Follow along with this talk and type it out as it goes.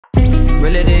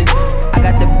reel it in. I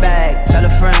got the bag, tell a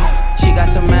friend. She got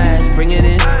some ass, bring it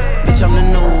in. Bitch, I'm the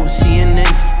new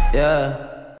CNN,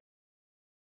 yeah.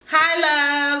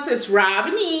 Hi loves, it's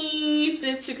Robin Eve.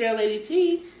 It's your girl Lady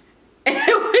T. And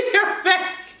we are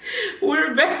back.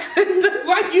 We're back.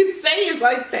 Why you say it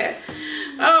like that?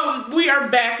 We are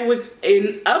back with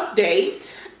an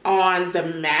update on The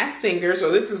Masked Singer.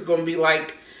 So this is going to be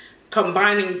like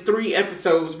combining 3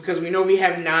 episodes because we know we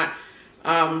have not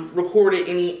recorded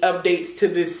any updates to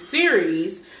this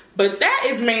series. But that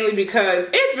is mainly because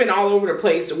it's been all over the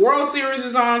place. The World Series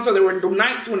is on, so there were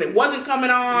nights when it wasn't coming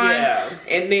on. Yeah.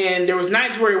 And then there was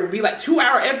nights where it would be like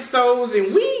 2-hour episodes,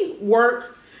 and we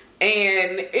work,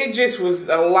 and it just was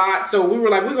a lot. So we were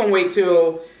like, we're going to wait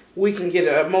till we can get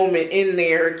a moment in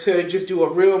there to just do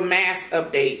a real mass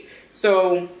update.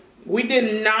 So we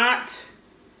did not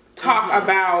talk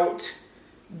about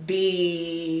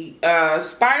the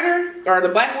Spider, or the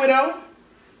Black Widow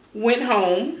went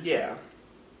home. Yeah.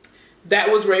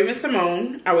 That was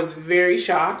Raven-Symoné. I was very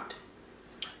shocked.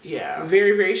 Yeah.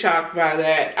 Very, very shocked by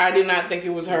that. I did not think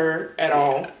it was her at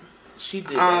all. She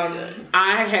did that good.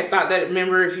 I had thought that,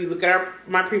 remember, if you look at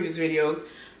my previous videos,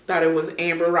 thought it was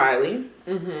Amber Riley.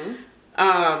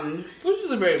 Mm-hmm. Which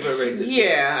was a very, very, very good.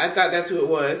 Yeah, I thought that's who it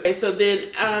was. Okay, so then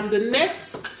the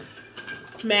next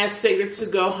Masked Singer to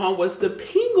go home was the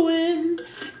Penguin.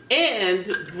 And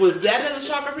was that another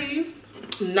shocker for you?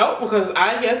 Nope, because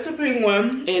I guessed the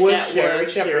Penguin And was that Sherry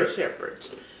was Shepherd. Sherry Shepherd.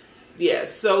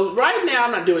 Yes, so right now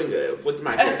I'm not doing good with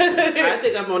my guesses. I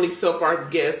think I've only so far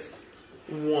guessed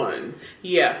 1.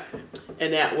 Yeah.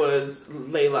 And that was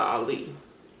Layla Ali.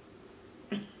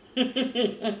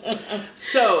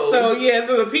 So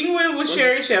the Penguin was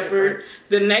Sherry Shepherd.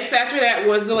 The next after that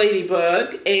was the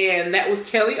Ladybug, and that was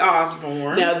Kelly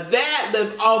Osbourne. now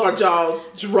all of our jaws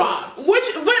dropped. But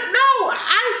no,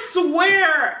 I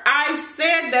swear I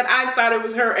said that I thought it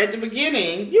was her at the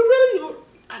beginning. You really?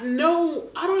 No,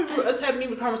 I don't remember us having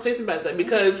even a conversation about that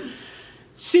because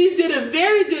she did a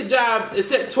very good job,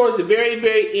 except towards the very,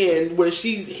 very end where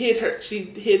she hid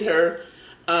her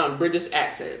British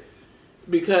accent.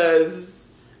 Because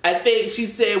I think she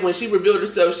said when she revealed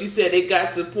herself, she said it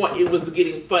got to the point it was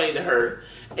getting funny to her.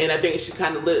 And I think she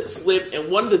kind of let it slip.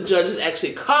 And one of the judges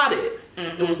actually caught it.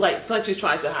 It was like she's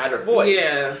trying to hide her voice.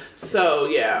 Yeah. So,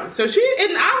 yeah. So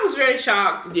and I was very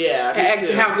shocked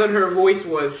at how good her voice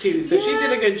was, too. So she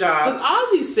did a good job. Because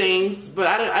Ozzy sings, but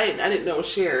I didn't know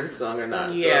Sharon sung or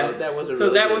not. Yeah. So that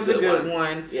was a really good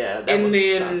one. Yeah. And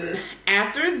then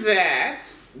after that,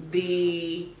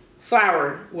 the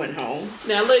Flower went home.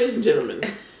 Now, ladies and gentlemen,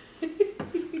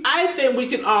 I think we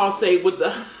can all say with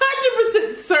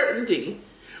 100% certainty,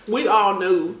 we all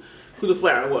knew who the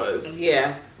Flower was.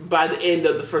 Yeah. By the end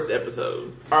of the first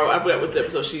episode. Or I forgot what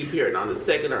episode she appeared on, the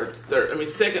second or third. I mean,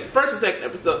 first or second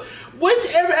episode.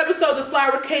 Whichever episode the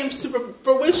Flower came to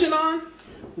fruition on,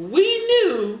 we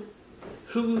knew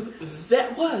who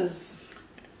that was.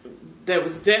 That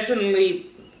was definitely...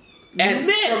 from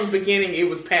the beginning, it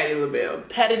was Patti LaBelle.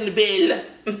 Patti LaBelle.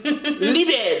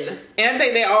 LaBelle. And I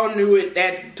think they all knew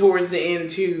it towards the end,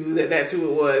 too, that's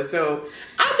who it was. So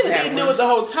I think they knew it the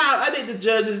whole time. I think the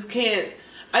judges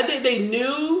I think they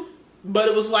knew, but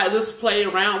it was like, let's play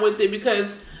around with it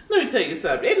because, let me tell you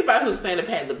something. Anybody who's playing a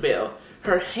Patti LaBelle,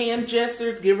 her hand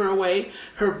gestures give her away,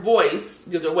 her voice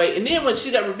gives her away, and then when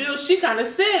she got revealed, she kind of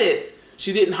said it.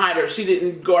 She didn't hide her. She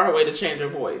didn't go her way to change her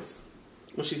voice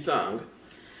when she sung.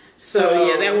 So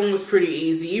yeah, that one was pretty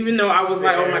easy. Even though I was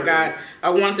like, oh my God, I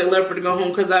want the leopard to go home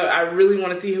because I really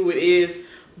want to see who it is.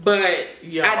 But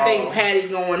I think Patti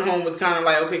going home was kind of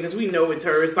like, okay, because we know it's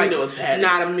her. It's like it's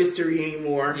not a mystery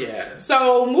anymore. Yeah.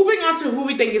 So moving on to who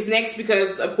we think is next,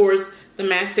 because of course the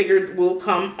Masked Singer will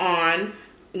come on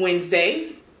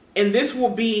Wednesday, and this will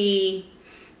be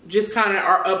just kind of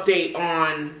our update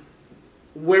on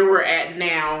where we're at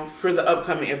now for the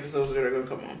upcoming episodes that are going to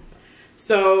come on.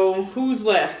 So who's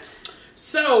left?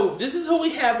 So this is who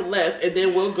we have left, and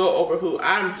then we'll go over who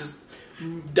I'm just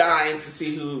dying to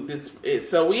see who this is.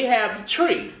 So we have the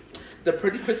tree, the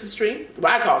pretty Christmas tree.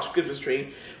 Well, I call it Christmas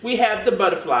tree. We have the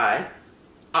butterfly.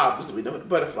 Obviously, we know what the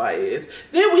butterfly is.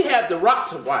 Then we have the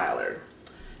Rottweiler.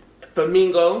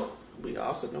 Flamingo. We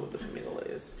also know what the flamingo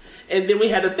is. And then we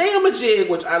have the thingamajig,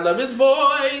 which I love his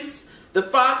voice. The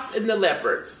fox and the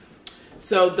leopard.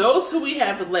 So those who we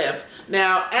have left.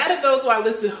 Now, out of those who I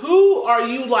listed, who are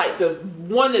you like the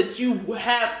one that you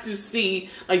have to see?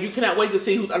 Like you cannot wait to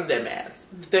see who's under that mask.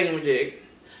 The thingamajig.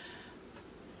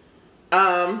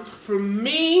 For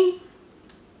me,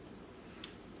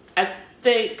 I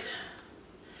think,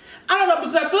 I don't know,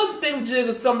 because I feel like the thingamajig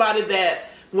is somebody that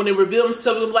when they reveal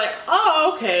themselves, they're like,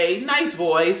 oh, okay, nice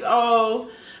voice. Oh,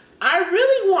 I I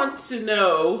really want to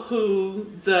know who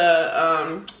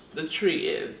the tree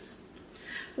is.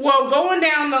 Well, going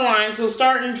down the line, so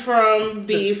starting from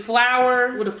the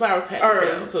flower With a flower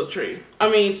pattern. So tree. I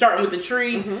mean, starting with the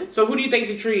tree. Mm-hmm. So who do you think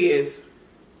the tree is?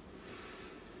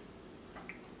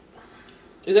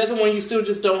 Is that the one you still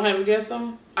just don't have a guess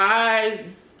on? I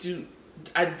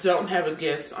don't have a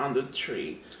guess on the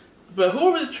tree. But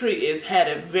whoever the tree is had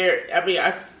a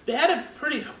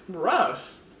pretty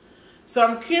rough. So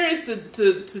I'm curious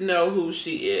to know who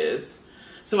she is.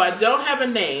 So I don't have a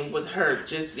name with her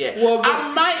just yet. Well,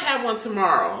 I might have one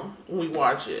tomorrow when we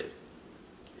watch it.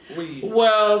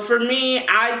 Well, for me,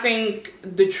 I think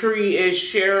the tree is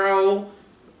Cheryl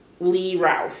Lee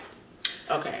Ralph.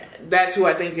 Okay. That's who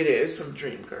I think it is. From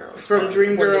Dreamgirls. From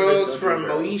Dreamgirls, from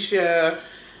Moesha.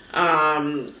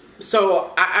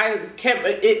 So I kept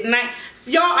it.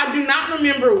 Y'all, I do not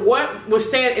remember what was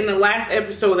said in the last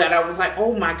episode that I was like,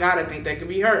 oh my God, I think that could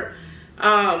be her.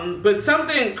 But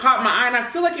something caught my eye, and I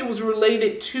feel like it was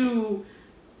related to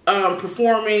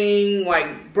performing,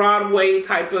 like Broadway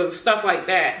type of stuff like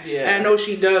that. Yeah. And I know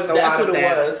she does a lot of that.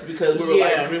 That's what it was, because we were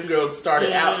like, Dreamgirls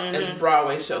started out as a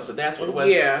Broadway show, so that's what it was.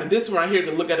 Yeah. And this one right here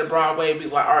can look at a Broadway and be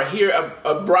like, or hear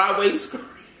a Broadway script,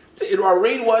 or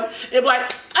read one, and be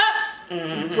like,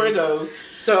 this is where it goes.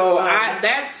 So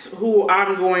that's who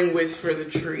I'm going with for the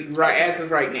tree, right, as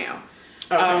of right now.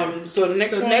 Okay. So the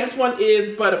next one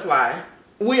is Butterfly.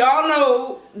 We all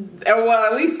know, well,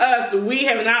 at least us, we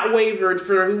have not wavered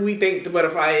for who we think the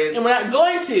butterfly is. And we're not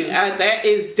going to. That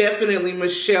is definitely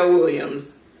Michelle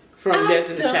Williams from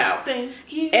Destiny's Child.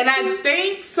 And I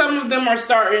think some of them are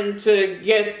starting to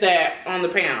guess that on the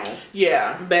panel.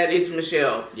 Yeah. That it's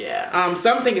Michelle. Yeah.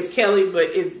 Some think it's Kelly, but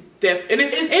it's and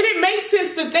it makes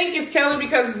sense to think it's Kelly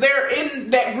because they're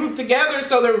in that group together,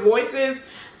 so their voices,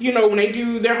 you know, when they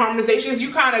do their harmonizations,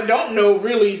 you kind of don't know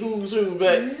really who's who,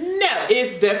 but no,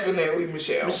 it's definitely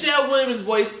Michelle. Michelle Williams'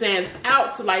 voice stands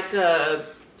out to like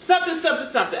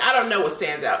something. I don't know what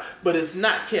stands out, but it's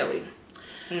not Kelly.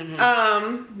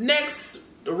 Mm-hmm. Next,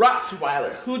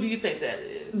 Rottweiler. Who do you think that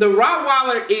is? The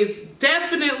Rottweiler is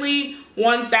definitely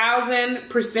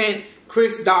 1000%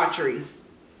 Chris Daughtry.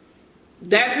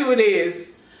 That's who it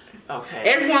is.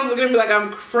 Okay. Everyone's gonna be like,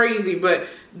 I'm crazy, but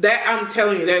that, I'm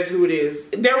telling you, that's who it is.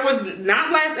 There was,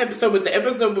 not last episode, but the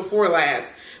episode before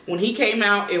last, when he came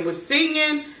out and was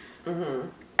singing,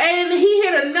 and he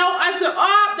hit a note. I said,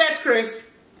 oh, that's Chris.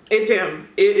 It's him.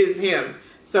 It is him.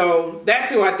 So that's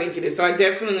who I think it is. So I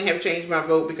definitely have changed my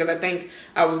vote because I think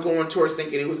I was going towards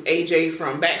thinking it was AJ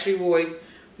from Backstreet Boys,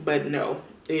 but no,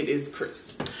 it is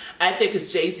Chris. I think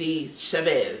it's JC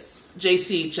Chavez. I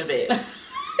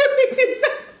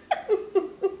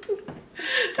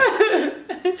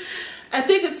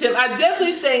think it's him. I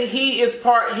definitely think he is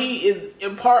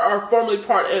in part or formerly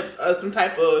part of some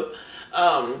type of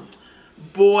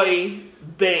boy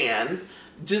band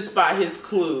just by his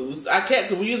clues. I can't,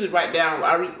 because we usually write down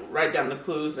the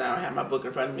clues now. I have my book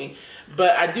in front of me.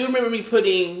 But I do remember me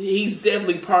he's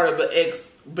definitely part of an X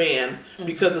band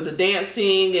because of the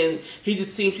dancing, and he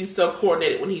just seems he's so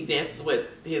coordinated when he dances with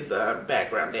his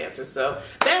background dancer. So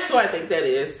that's who I think that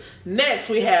is. Next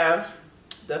we have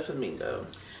the Flamingo.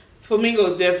 Flamingo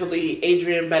is definitely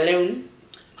Adrienne Bailon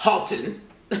Halton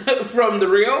from The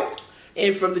Real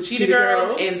and from the Cheetah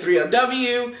Girls and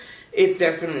 3LW. It's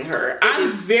definitely her.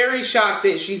 I'm very shocked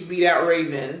that she's beat out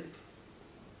Raven.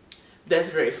 That's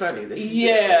very funny. That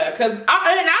because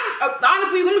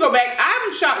honestly, let me go back.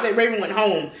 I'm shocked that Raven went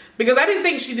home because I didn't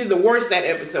think she did the worst that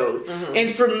episode. And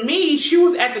for me, she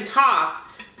was at the top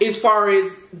as far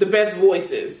as the best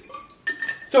voices.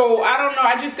 So I don't know.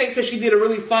 I just think because she did a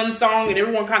really fun song and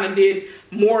everyone kind of did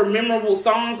more memorable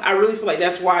songs, I really feel like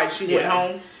that's why she went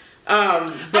home.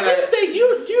 But I didn't think you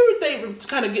were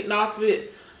kind of getting off of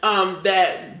it.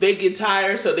 That they get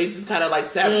tired, so they just kind of like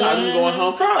sabotage them going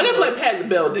home. Probably. Like, like Patti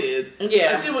LaBelle did.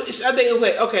 Yeah, I think it was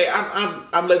like, okay,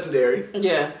 I'm legendary.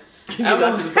 Yeah, I'm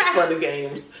not just fun of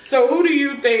games. So who do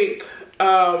you think?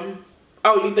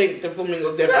 You think the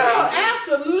Flamingo's definitely? Girl,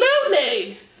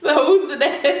 absolutely. So who's the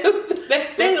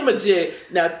next? Thingamajig.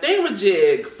 Now,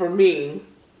 Thingamajig for me,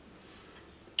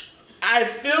 I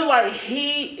feel like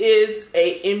he is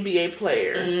a NBA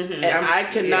player, and I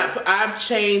cannot. I've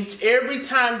changed every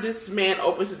time this man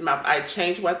opens his mouth. I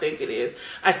change what I think it is.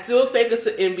 I still think it's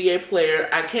an NBA player.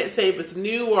 I can't say if it's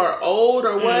new or old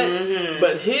or what,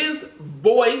 but his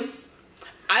voice,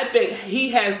 I think he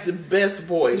has the best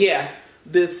voice. Yeah,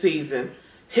 this season,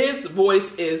 his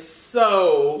voice is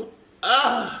so.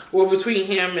 Well, between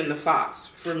him and the Fox,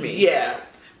 for me. Yeah.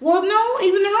 Well, no,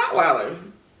 even the Rottweiler.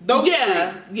 Those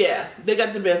Yeah, yeah, they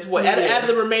got the best voice. Yeah. Out of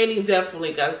the remaining,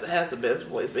 definitely has the best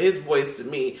voice. But his voice to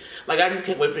me, like I just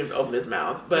can't wait for him to open his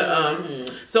mouth. But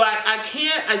so I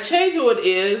can't. I change who it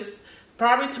is.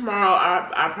 Probably tomorrow.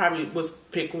 I probably will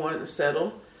pick one and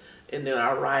settle, and then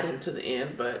I'll ride him to the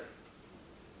end. But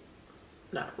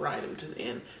not ride him to the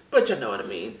end. But you know what I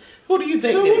mean. Who do you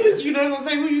think So it who is? did you not gonna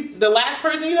say who you? The last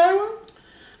person you thought it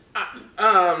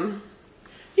was?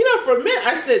 You know, for a minute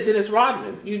I said Dennis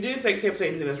Rodman. You did say kept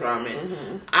saying Dennis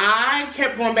Rodman. I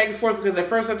kept going back and forth because at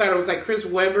first I thought it was like Chris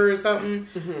Webber or something.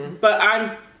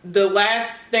 But the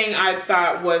last thing I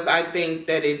thought was I think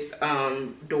that it's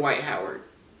Dwight Howard.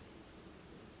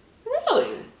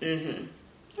 Really? Mm-hmm.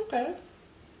 Okay.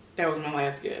 That was my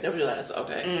last guess. That was your last.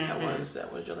 Okay,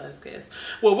 that was your last guess.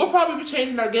 Well, we'll probably be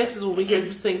changing our guesses when we hear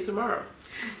you sing tomorrow.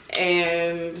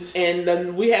 And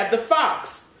then we have the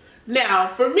Fox. Now,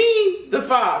 for me, the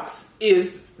Fox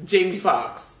is Jamie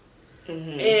Foxx.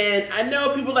 And I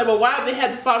know people are like, well, why do they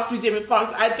have the Fox be Jamie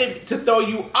Foxx? I think to throw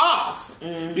you off.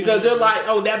 Because they're like,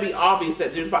 oh, that'd be obvious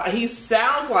that Jamie Foxx. He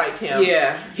sounds like him.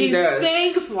 Yeah, he does.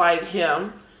 Sings like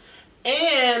him.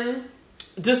 And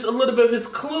just a little bit of his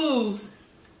clues,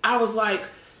 I was like,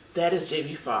 that is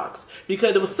Jamie Foxx.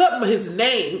 Because there was something with his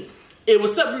name. It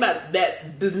was something about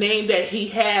that the name that he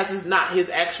has is not his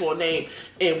actual name.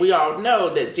 And we all know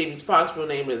that Jamie Foxx's real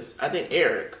name is, I think,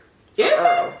 Eric.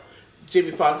 Earl. Jamie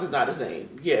Foxx is not his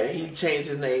name. Yeah, he changed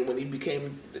his name when he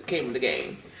came in the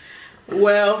game.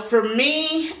 well, for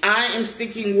me, I am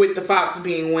sticking with the Fox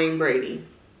being Wayne Brady.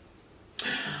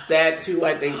 That's who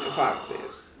I think the Fox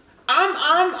is.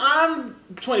 I'm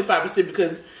 25%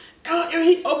 because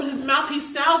every he opens his mouth, he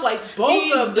sounds like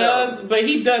both of them. But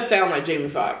he does sound like Jamie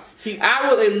Foxx. I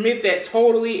will admit that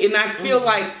totally, and I feel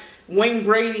like Wayne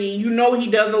Brady, you know, he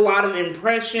does a lot of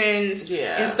impressions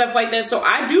and stuff like that. So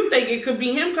I do think it could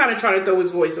be him kind of trying to throw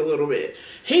his voice a little bit.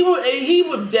 He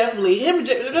would definitely him.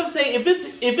 I'm saying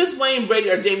if it's Wayne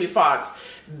Brady or Jamie Foxx,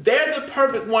 they're the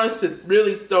perfect ones to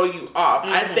really throw you off.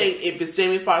 I think if it's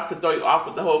Jamie Foxx to throw you off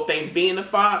with the whole thing being a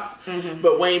Fox,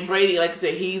 but Wayne Brady, like I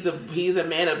said, he's a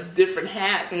man of different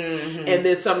hats, and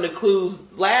then some of the clues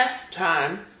last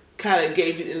time kind of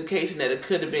gave you the indication that it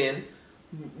could have been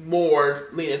more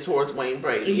leaning towards Wayne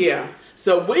Brady. Yeah.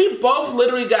 So we both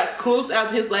literally got clues out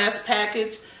of his last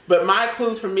package, but my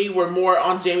clues for me were more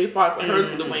on Jamie Foxx and hers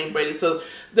with the Wayne Brady. So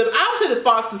I would say the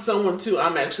Fox is someone too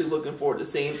I'm actually looking forward to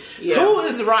seeing. Yeah. Who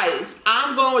is right?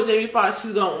 I'm going with Jamie Foxx.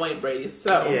 She's going with Wayne Brady.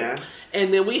 So yeah.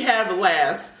 And then we have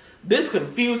last this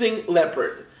confusing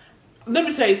leopard. Let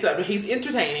me tell you something. He's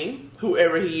entertaining,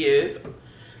 whoever he is.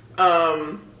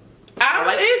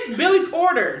 It's Billy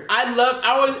Porter. I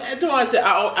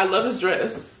love his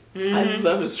dress. I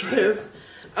love his dress.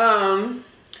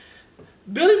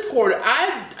 Billy Porter,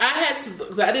 I had some,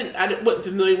 because I wasn't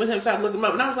familiar with him, so I looked him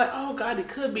up, and I was like, oh God, it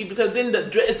could be, because then the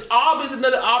dress, it's obvious,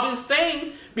 another obvious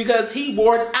thing, because he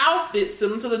wore an outfit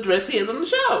similar to the dress he has on the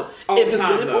show. If it's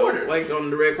Billy Porter. Like on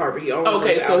the red carpet, he always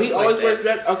wears so he always wears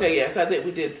dress. Okay, yes, I think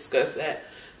we did discuss that.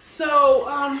 So,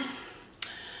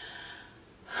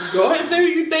 go ahead and say who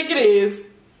you think it is.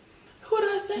 Who did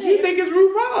I say? You think it's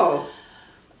RuPaul?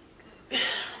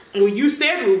 Well, you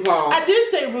said RuPaul. I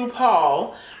did say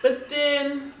RuPaul, but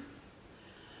then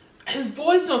his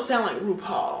voice don't sound like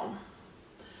RuPaul.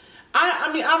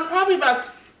 I mean, I'm probably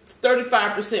about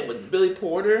 35% with Billy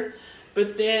Porter,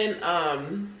 but then I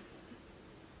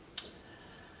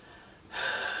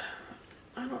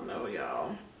don't know,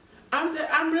 y'all.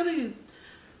 I'm really.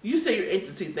 You say you're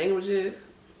interested in thingamajig?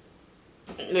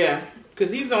 Yeah,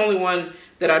 because he's the only one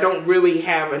that I don't really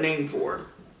have a name for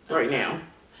right now.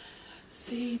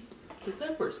 See, the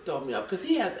leopard stole me up because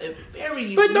he has a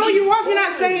very. But don't you watch me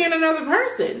not voice. saying another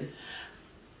person?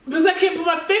 Because I can't put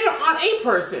my finger on a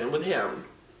person with him.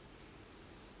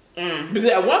 Because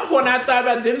at one point I thought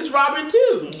about Dennis Rodman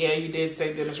too. Yeah, you did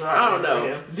say Dennis Rodman. I don't know.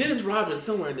 Yeah. Dennis Rodman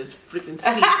somewhere in this freaking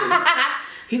season.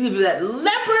 He's either that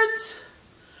leopard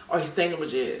or he's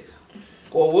thingamajig.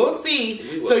 Well, we'll see.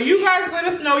 You guys let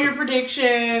us know your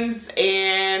predictions,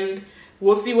 and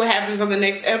we'll see what happens on the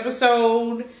next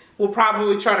episode. We'll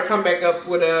probably try to come back up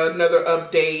with another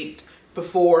update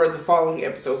before the following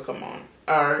episodes come on.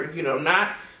 Or,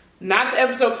 not the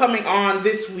episode coming on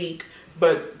this week,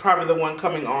 but probably the one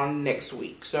coming on next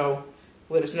week. So,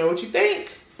 let us know what you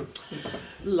think.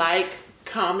 Like,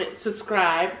 comment,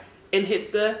 subscribe, and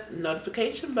hit the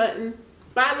notification button.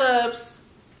 Bye, loves.